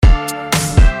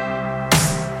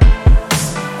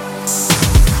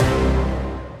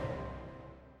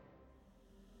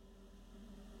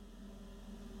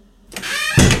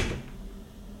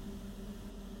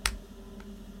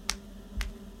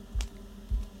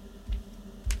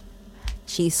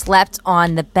She slept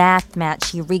on the bath mat.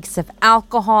 She reeks of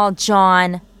alcohol,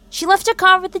 John. She left her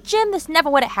car at the gym. This never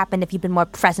would have happened if you'd been more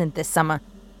present this summer.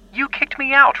 You kicked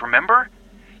me out, remember?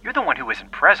 You're the one who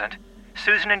isn't present.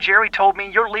 Susan and Jerry told me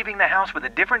you're leaving the house with a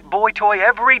different boy toy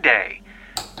every day.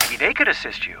 Maybe they could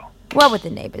assist you. What would the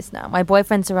neighbors know? My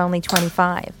boyfriends are only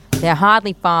 25. They're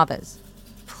hardly fathers.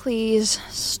 Please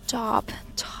stop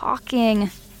talking.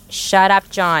 Shut up,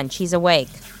 John. She's awake.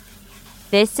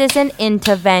 This is an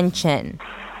intervention.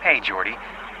 Hey, Jordy.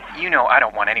 You know I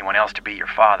don't want anyone else to be your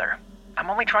father. I'm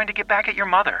only trying to get back at your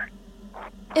mother.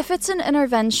 If it's an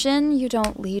intervention, you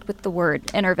don't lead with the word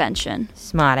intervention.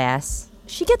 Smartass.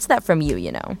 She gets that from you,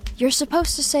 you know. You're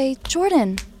supposed to say,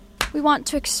 Jordan, we want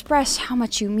to express how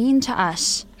much you mean to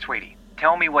us. Sweetie,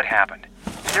 tell me what happened.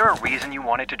 Is there a reason you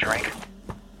wanted to drink?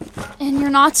 And you're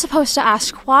not supposed to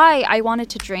ask why I wanted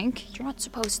to drink. You're not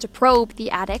supposed to probe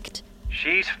the addict.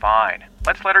 She's fine.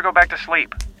 Let's let her go back to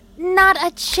sleep. Not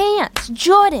a chance.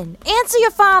 Jordan, answer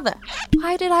your father.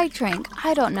 Why did I drink?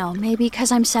 I don't know. Maybe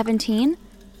because I'm 17?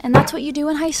 And that's what you do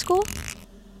in high school?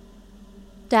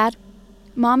 Dad,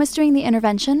 Mom is doing the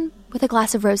intervention with a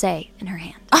glass of rosé in her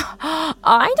hand.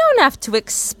 I don't have to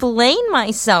explain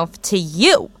myself to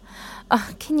you.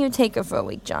 Can you take her for a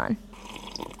week, John?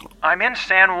 I'm in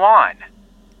San Juan.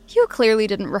 You clearly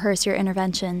didn't rehearse your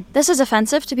intervention. This is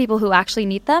offensive to people who actually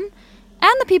need them,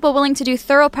 and the people willing to do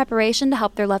thorough preparation to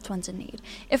help their loved ones in need.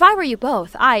 If I were you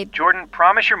both, I'd... Jordan,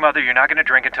 promise your mother you're not going to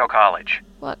drink until college.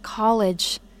 What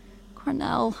college?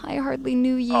 Cornell, I hardly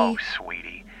knew ye. Oh,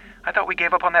 sweetie. I thought we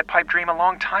gave up on that pipe dream a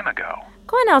long time ago.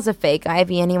 Cornell's a fake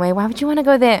Ivy anyway. Why would you want to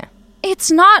go there?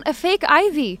 It's not a fake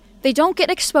Ivy. They don't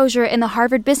get exposure in the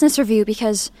Harvard Business Review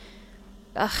because...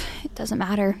 it doesn't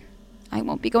matter. I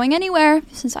won't be going anywhere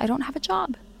since I don't have a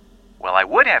job. Well, I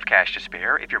would have cash to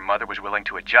spare if your mother was willing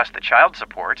to adjust the child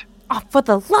support. Oh, for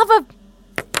the love of...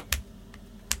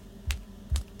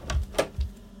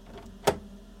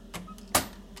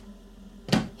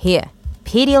 Here,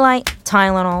 Pedialyte,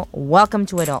 Tylenol, welcome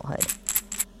to adulthood.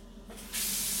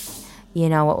 You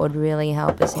know what would really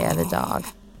help is hair the dog.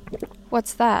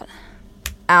 What's that?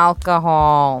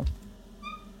 Alcohol.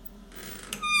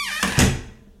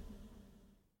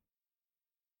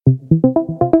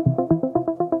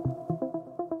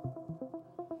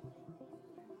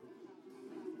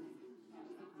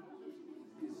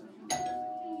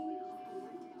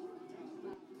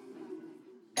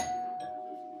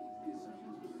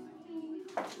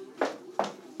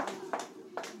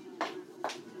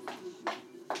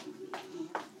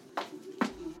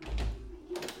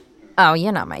 Oh,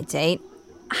 you're not my date.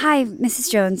 Hi,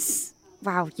 Mrs. Jones.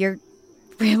 Wow, you're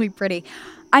really pretty.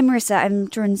 I'm Marissa. I'm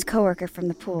Jordan's coworker from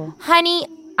the pool. Honey,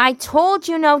 I told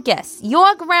you no guests.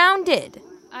 You're grounded.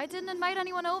 I didn't invite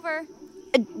anyone over.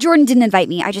 Jordan didn't invite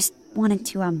me. I just wanted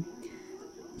to,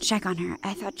 check on her.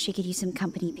 I thought she could use some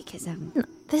company because, No,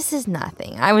 this is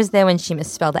nothing. I was there when she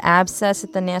misspelled abscess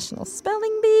at the National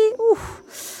Spelling Bee.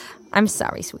 Oof. I'm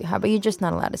sorry, sweetheart, but you're just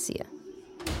not allowed to see her.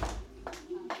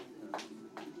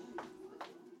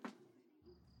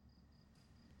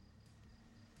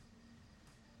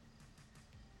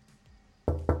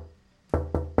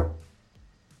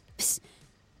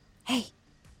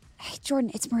 Hey,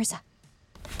 Jordan, it's Marissa.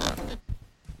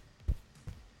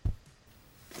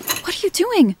 What are you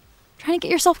doing? Trying to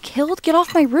get yourself killed? Get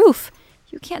off my roof.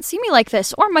 You can't see me like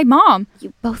this, or my mom.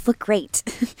 You both look great.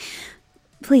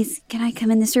 Please, can I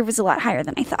come in? This roof is a lot higher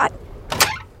than I thought.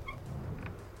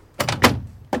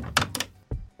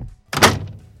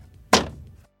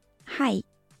 Hi.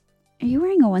 Are you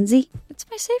wearing a onesie? It's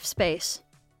my safe space.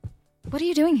 What are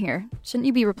you doing here? Shouldn't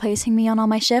you be replacing me on all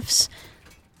my shifts?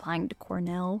 Applying to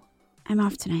Cornell? I'm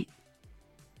off tonight.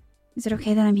 Is it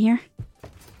okay that I'm here?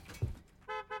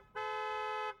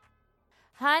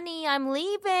 Honey, I'm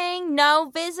leaving. No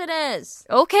visitors.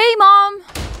 Okay, Mom.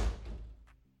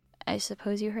 I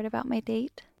suppose you heard about my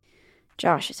date?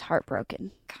 Josh is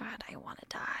heartbroken. God, I want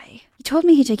to die. He told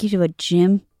me he'd take you to a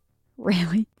gym.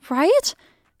 Really? Right?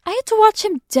 I had to watch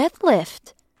him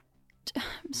deadlift.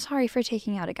 I'm sorry for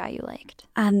taking out a guy you liked.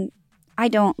 I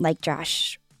don't like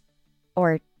Josh.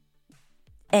 Or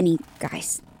any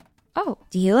guys. Oh.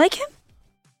 Do you like him?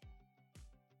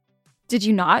 Did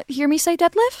you not hear me say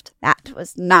deadlift? That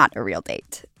was not a real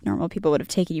date. Normal people would have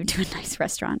taken you to a nice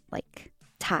restaurant, like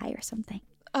Thai or something.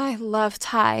 I love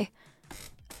Thai.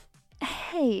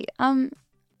 Hey,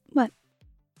 what?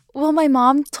 Well, my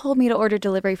mom told me to order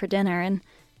delivery for dinner, and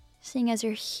seeing as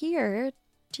you're here,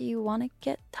 do you want to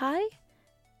get Thai?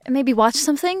 Maybe watch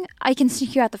something? I can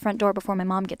sneak you out the front door before my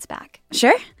mom gets back.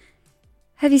 Sure.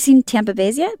 Have you seen Tampa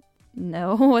Bay's yet?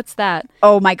 No, what's that?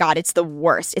 Oh my god, it's the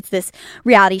worst. It's this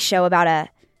reality show about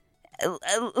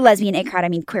lesbian it crowd. I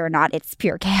mean, queer or not, it's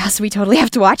pure chaos. We totally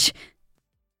have to watch.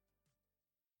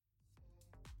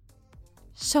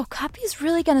 So Cuppy's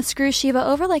really gonna screw Shiva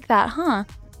over like that, huh?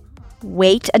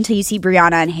 Wait until you see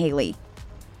Brianna and Haley.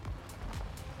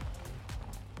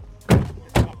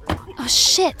 Oh,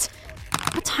 shit.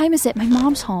 What time is it? My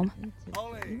mom's home.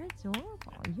 You're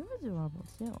adorable. You're adorable,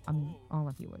 too. I mean, all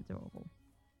of you are adorable.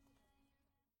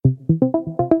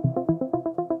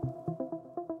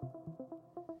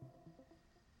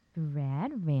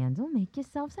 Brad, Randall, make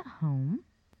yourselves at home.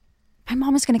 My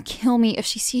mom is gonna kill me if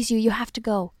she sees you. You have to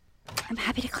go. I'm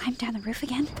happy to climb down the roof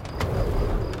again.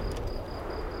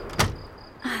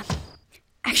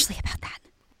 Actually, about that.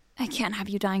 I can't have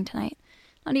you dying tonight.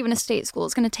 Not even a state school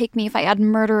is gonna take me if I add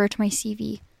murderer to my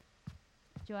CV.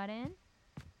 Jordan?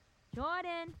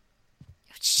 Jordan?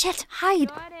 Oh, shit, hide.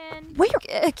 Jordan? Where?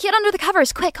 Get under the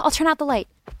covers, quick. I'll turn out the light.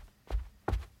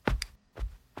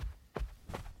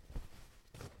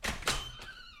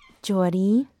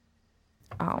 Jordy?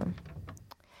 Oh.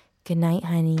 Good night,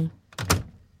 honey.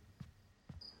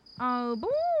 Oh,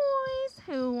 boys,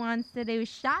 who wants to do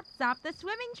shots off the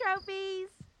swimming trophies?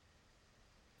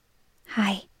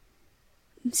 Hi.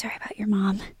 I'm sorry about your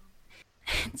mom.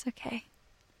 It's okay.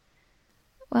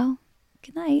 Well,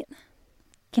 good night.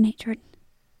 Good night, Jordan.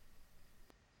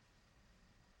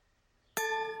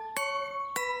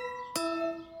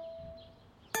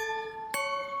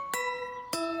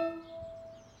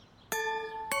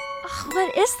 Ugh,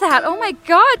 what is that? Oh my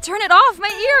god, turn it off,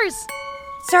 my ears!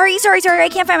 Sorry. I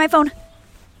can't find my phone.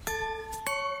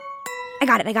 I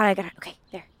got it. Okay,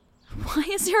 there. Why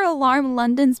is your alarm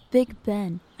London's Big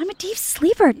Ben? I'm a deep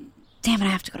sleeper. Damn it, I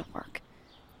have to go to work.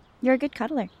 You're a good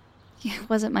cuddler. Yeah,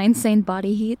 was it my insane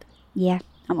body heat? Yeah,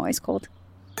 I'm always cold.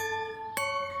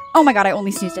 Oh my god, I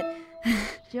only snoozed it.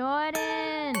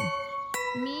 Jordan!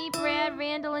 Me, Brad,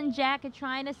 Randall, and Jack are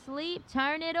trying to sleep.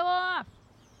 Turn it off!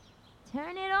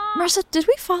 Turn it off! Marissa, did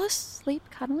we fall asleep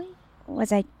cuddling?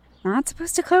 Was I not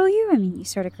supposed to cuddle you? I mean, you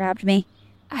sort of grabbed me.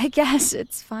 I guess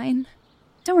it's fine.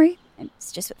 Don't worry,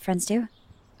 it's just what friends do.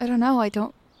 I don't know, I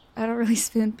don't really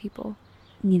spoon people.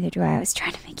 Neither do I was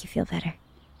trying to make you feel better.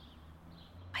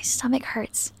 My stomach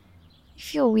hurts. I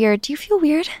feel weird. Do you feel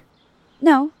weird?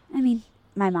 No, I mean,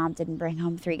 my mom didn't bring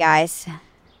home 3 guys.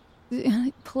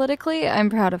 Politically, I'm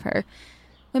proud of her.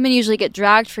 Women usually get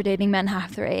dragged for dating men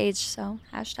half their age, so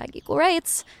 #equal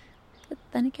rights. But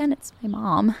then again, it's my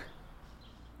mom.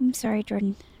 I'm sorry,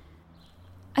 Jordan.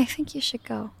 I think you should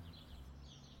go.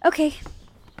 Okay.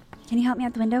 Can you help me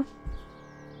out the window?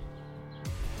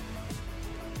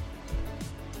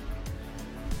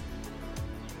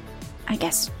 I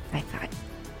guess I thought.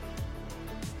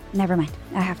 Never mind.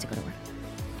 I have to go to work.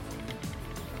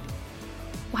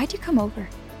 Why'd you come over?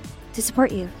 To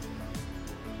support you.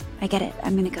 I get it.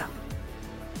 I'm gonna go.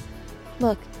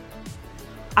 Look,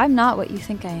 I'm not what you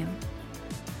think I am.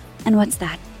 And what's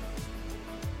that?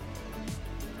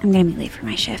 I'm gonna be late for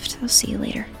my shift. I'll see you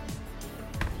later.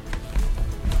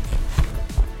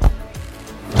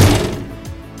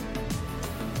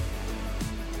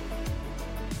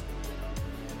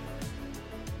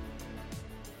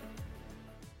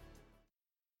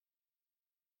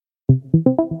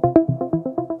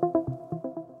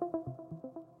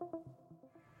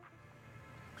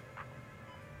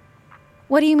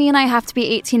 What do you mean I have to be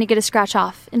 18 to get a scratch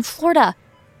off? In Florida.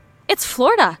 It's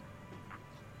Florida.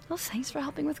 Well, thanks for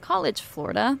helping with college,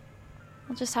 Florida.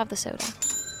 I'll just have the soda.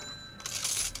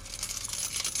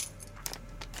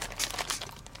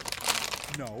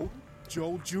 No,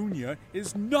 Joel Jr.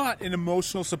 is not an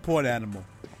emotional support animal.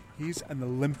 He's an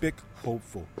Olympic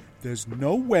hopeful. There's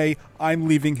no way I'm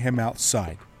leaving him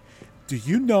outside. Do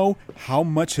you know how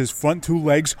much his front 2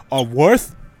 legs are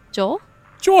worth? Joel?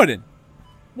 Jordan,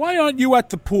 why aren't you at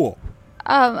the pool?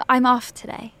 I'm off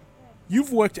today.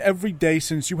 You've worked every day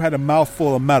since you had a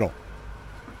mouthful of metal.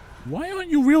 Why aren't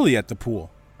you really at the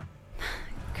pool?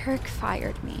 Kirk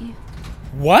fired me.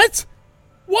 What?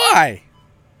 Why?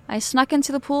 I snuck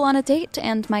into the pool on a date,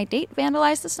 and my date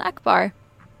vandalized the snack bar.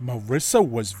 Marissa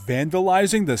was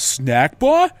vandalizing the snack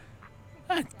bar?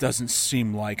 That doesn't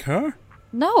seem like her.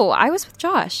 No, I was with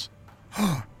Josh.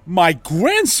 My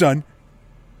grandson?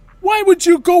 Why would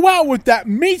you go out with that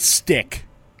meat stick?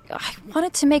 I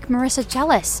wanted to make Marissa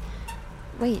jealous.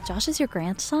 Wait, Josh is your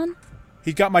grandson?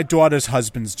 He got my daughter's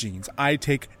husband's genes. I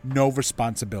take no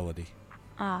responsibility.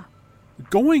 Ah.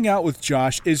 Going out with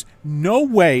Josh is no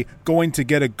way going to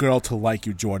get a girl to like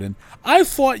you, Jordan. I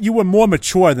thought you were more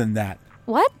mature than that.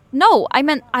 What? No, I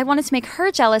meant I wanted to make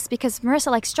her jealous because Marissa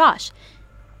likes Josh.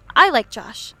 I like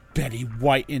Josh. Betty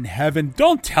White in heaven,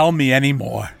 don't tell me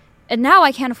anymore. And now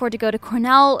I can't afford to go to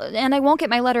Cornell, and I won't get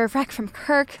my letter of rec from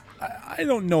Kirk. I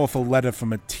don't know if a letter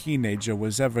from a teenager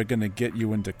was ever going to get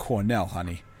you into Cornell,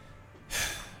 honey.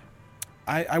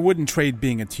 I wouldn't trade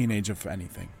being a teenager for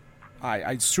anything.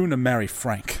 I'd sooner marry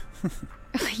Frank.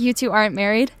 You two aren't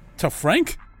married? To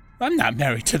Frank? I'm not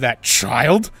married to that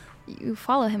child. You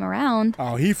follow him around.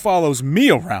 Oh, he follows me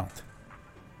around.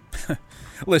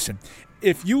 Listen,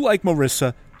 if you like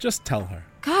Marissa, just tell her.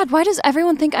 God, why does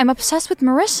everyone think I'm obsessed with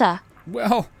Marissa?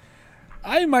 Well,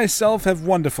 I myself have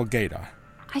wonderful gaydar.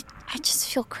 I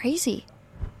just feel crazy.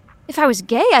 If I was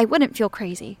gay, I wouldn't feel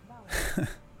crazy.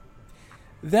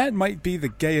 That might be the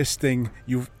gayest thing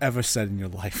you've ever said in your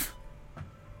life.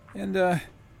 And,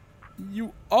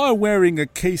 you are wearing a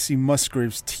Casey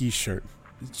Musgraves t-shirt.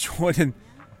 Jordan,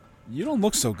 you don't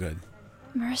look so good.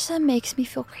 Marissa makes me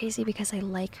feel crazy because I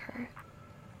like her.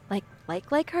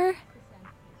 Like her?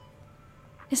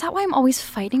 Is that why I'm always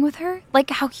fighting with her? Like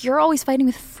how you're always fighting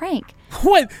with Frank?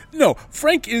 What? No,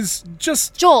 Frank is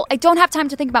just... Joel, I don't have time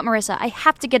to think about Marissa. I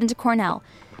have to get into Cornell.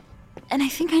 And I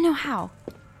think I know how.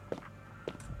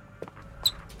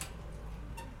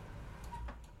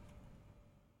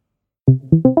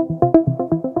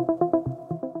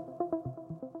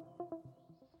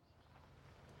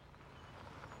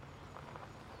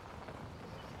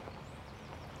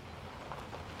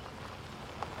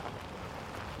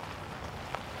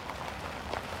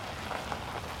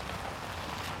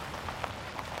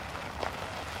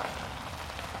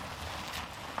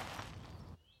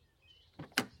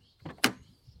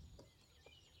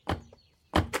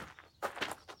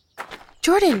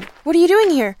 Jordan, what are you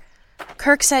doing here?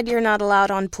 Kirk said you're not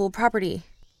allowed on pool property.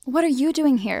 What are you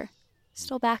doing here?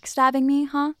 Still backstabbing me,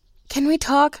 huh? Can we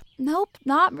talk? Nope,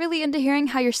 not really into hearing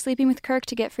how you're sleeping with Kirk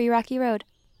to get free Rocky Road.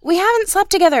 We haven't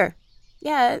slept together.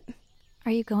 Yet.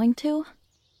 Are you going to?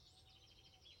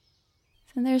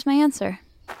 Then there's my answer.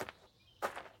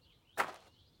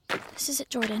 This is it,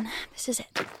 Jordan. This is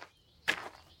it.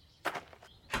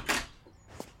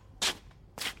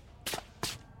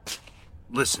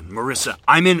 Listen, Marissa,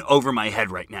 I'm in over my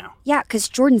head right now. Yeah, because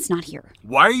Jordan's not here.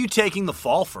 Why are you taking the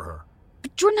fall for her?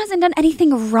 But Jordan hasn't done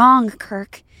anything wrong,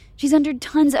 Kirk. She's under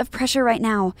tons of pressure right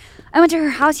now. I went to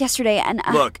her house yesterday and...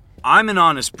 Look, I'm an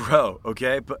honest bro,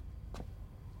 okay? But...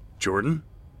 Jordan?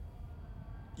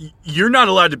 You're not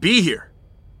allowed to be here.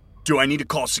 Do I need to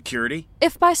call security?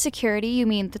 If by security you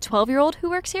mean the 12-year-old who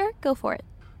works here, go for it.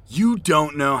 You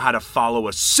don't know how to follow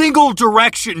a single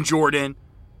direction, Jordan.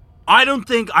 I don't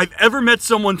think I've ever met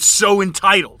someone so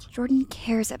entitled. Jordan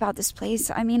cares about this place.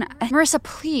 I mean... Marissa,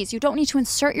 please, you don't need to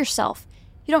insert yourself.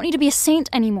 You don't need to be a saint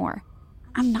anymore.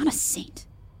 I'm not a saint.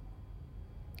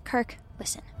 Kirk,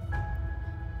 listen.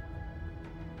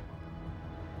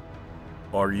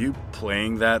 Are you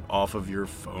playing that off of your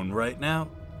phone right now?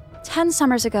 10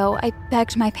 summers ago, I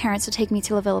begged my parents to take me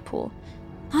to La Villa Pool.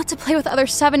 Not to play with other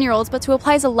 7-year-olds, but to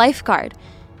apply as a lifeguard.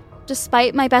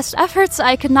 Despite my best efforts,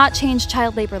 I could not change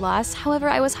child labor laws. However,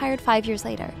 I was hired 5 years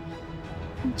later.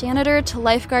 From janitor to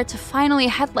lifeguard to finally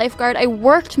head lifeguard, I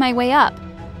worked my way up.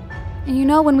 And you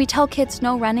know, when we tell kids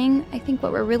no running, I think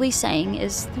what we're really saying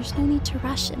is there's no need to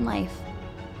rush in life.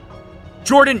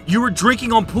 Jordan, you were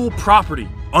drinking on pool property,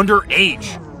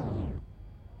 underage.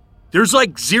 There's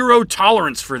like zero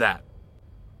tolerance for that.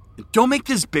 Don't make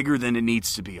this bigger than it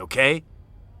needs to be, okay?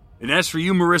 And as for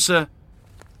you, Marissa,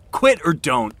 quit or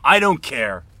don't. I don't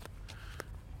care.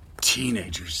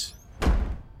 Teenagers.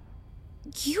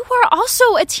 You are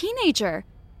also a teenager.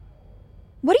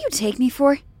 What do you take me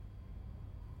for?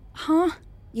 Huh?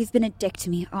 You've been a dick to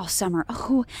me all summer.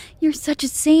 Oh, you're such a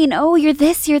saint. Oh, you're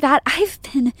this, you're that. I've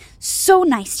been so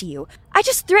nice to you. I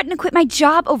just threatened to quit my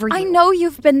job over you. I know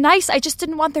you've been nice. I just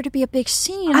didn't want there to be a big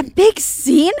scene. A big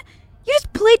scene? You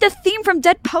just played the theme from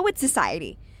Dead Poets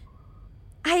Society.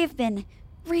 I have been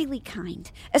really kind,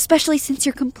 especially since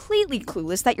you're completely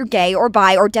clueless that you're gay or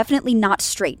bi or definitely not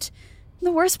straight.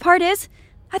 The worst part is,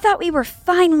 I thought we were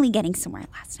finally getting somewhere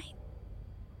last night.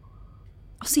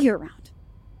 I'll see you around.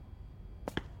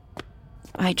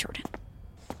 Bye, Jordan.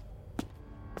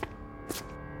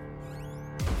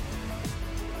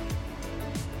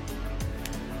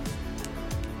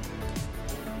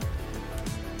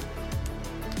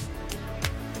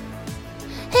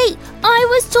 Hey, I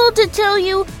was told to tell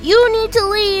you, you need to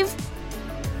leave.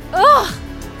 Ugh!